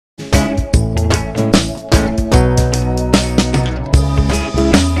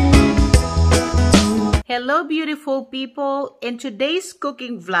Hello beautiful people. In today's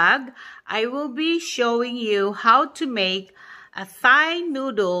cooking vlog, I will be showing you how to make a Thai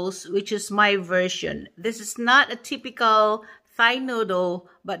noodles, which is my version. This is not a typical Thai noodle,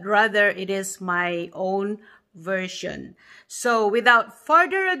 but rather it is my own version. So without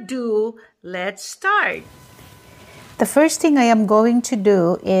further ado, let's start. The first thing I am going to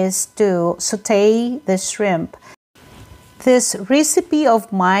do is to saute the shrimp. This recipe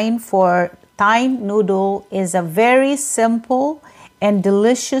of mine for Thai noodle is a very simple and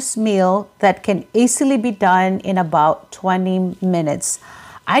delicious meal that can easily be done in about 20 minutes.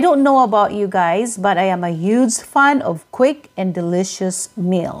 I don't know about you guys, but I am a huge fan of quick and delicious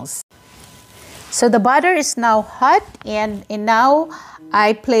meals. So the butter is now hot, and now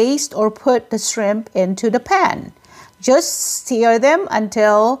I placed or put the shrimp into the pan. Just stir them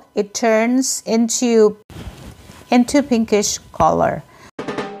until it turns into pinkish color.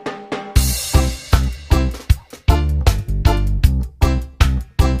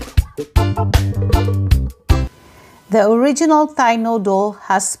 The original Thai noodle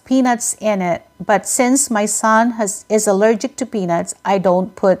has peanuts in it, but since my son is allergic to peanuts, I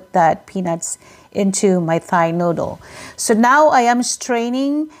don't put that peanuts into my Thai noodle. So now I am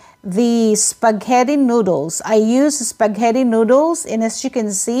straining the spaghetti noodles. I use spaghetti noodles, and as you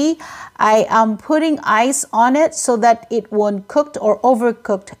can see, I am putting ice on it so that it won't cook or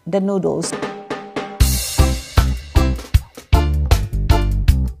overcook the noodles.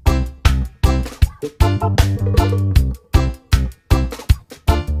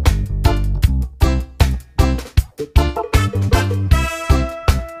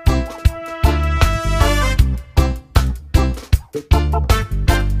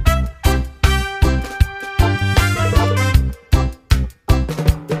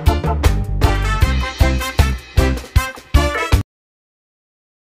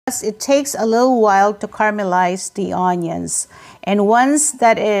 It takes a little while to caramelize the onions, and once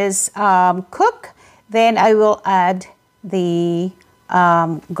that is cooked, then I will add the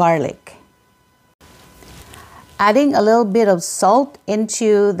garlic. Adding a little bit of salt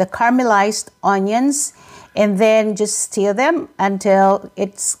into the caramelized onions, and then just stir them until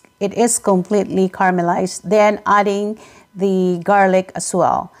it is completely caramelized. Then adding the garlic as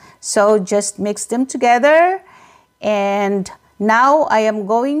well. So just mix them together, and now I am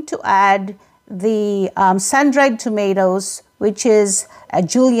going to add the sun-dried tomatoes, which is a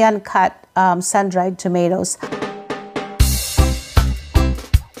julienne cut sun-dried tomatoes.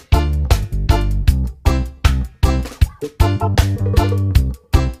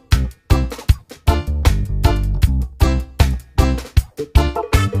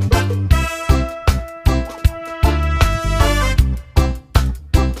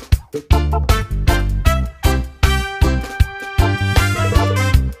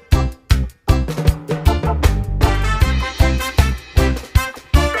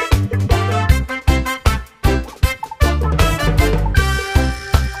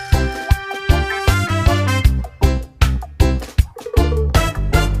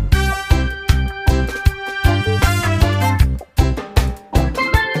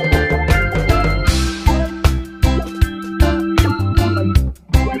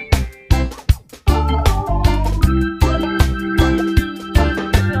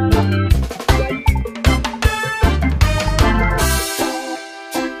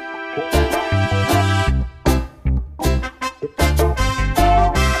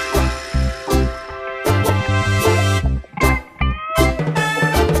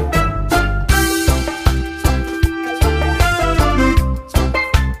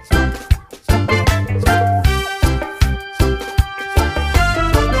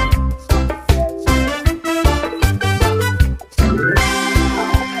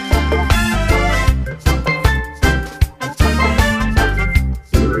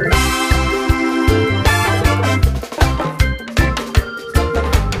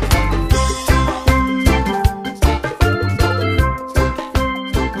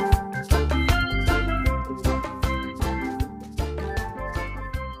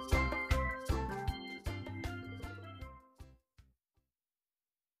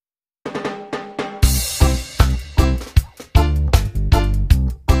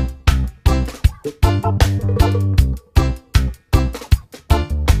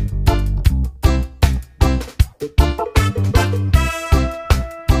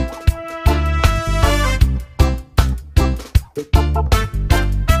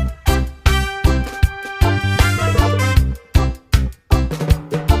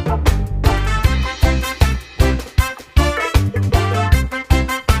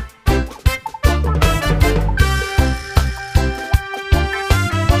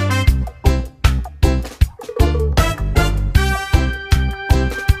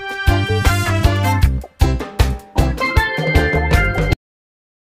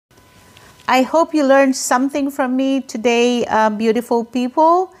 I hope you learned something from me today, beautiful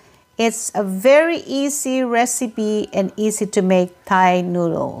people. It's a very easy recipe and easy to make Thai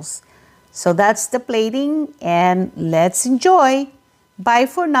noodles. So that's the plating, and let's enjoy. Bye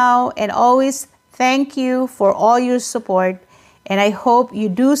for now, and always thank you for all your support. And I hope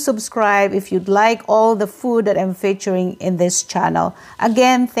you do subscribe if you'd like all the food that I'm featuring in this channel.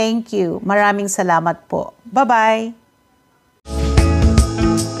 Again, thank you. Maraming salamat po. Bye-bye.